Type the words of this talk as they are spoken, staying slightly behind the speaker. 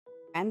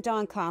I'm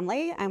Dawn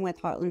Conley. I'm with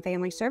Heartland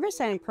Family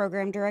Service and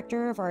Program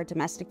Director of our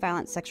Domestic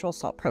Violence Sexual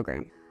Assault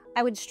Program.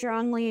 I would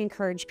strongly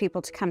encourage people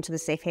to come to the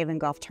Safe Haven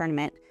Golf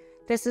Tournament.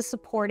 This is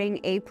supporting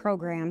a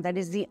program that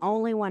is the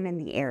only one in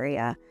the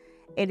area.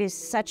 It is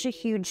such a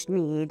huge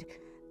need.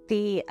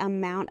 The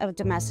amount of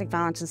domestic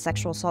violence and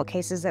sexual assault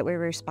cases that we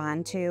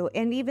respond to,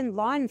 and even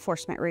law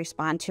enforcement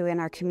respond to in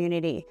our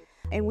community.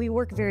 And we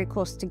work very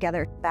close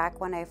together. Back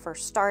when I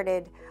first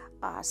started,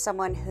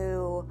 someone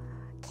who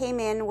came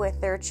in with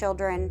their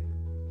children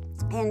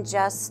and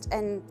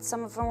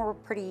some of them were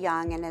pretty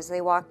young, and as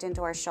they walked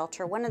into our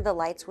shelter, one of the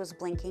lights was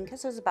blinking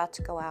because it was about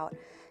to go out,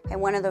 and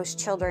one of those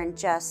children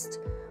just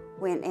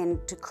went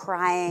into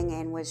crying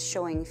and was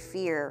showing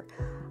fear.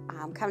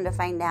 Come to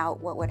find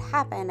out, what would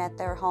happen at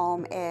their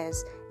home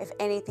is if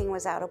anything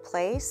was out of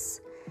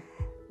place,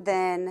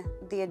 then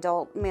the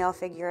adult male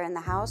figure in the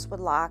house would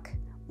lock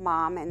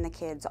mom and the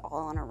kids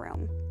all in a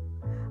room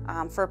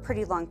for a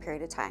pretty long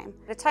period of time.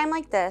 At a time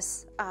like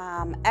this,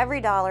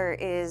 every dollar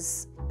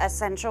is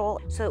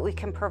essential so that we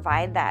can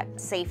provide that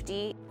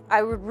safety.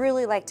 I would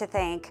really like to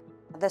thank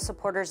the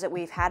supporters that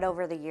we've had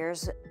over the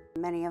years,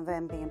 many of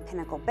them being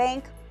Pinnacle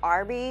Bank,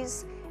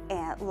 Arby's,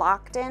 and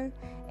Lockton,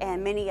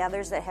 and many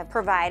others that have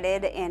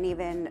provided and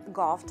even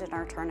golfed in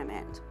our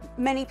tournament.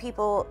 Many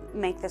people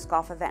make this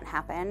golf event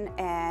happen,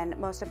 and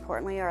most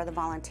importantly are the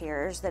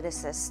volunteers that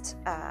assist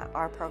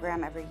our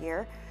program every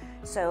year.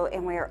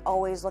 And we are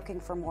always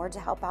looking for more to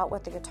help out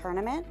with the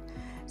tournament.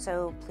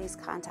 So please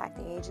contact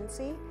the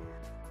agency.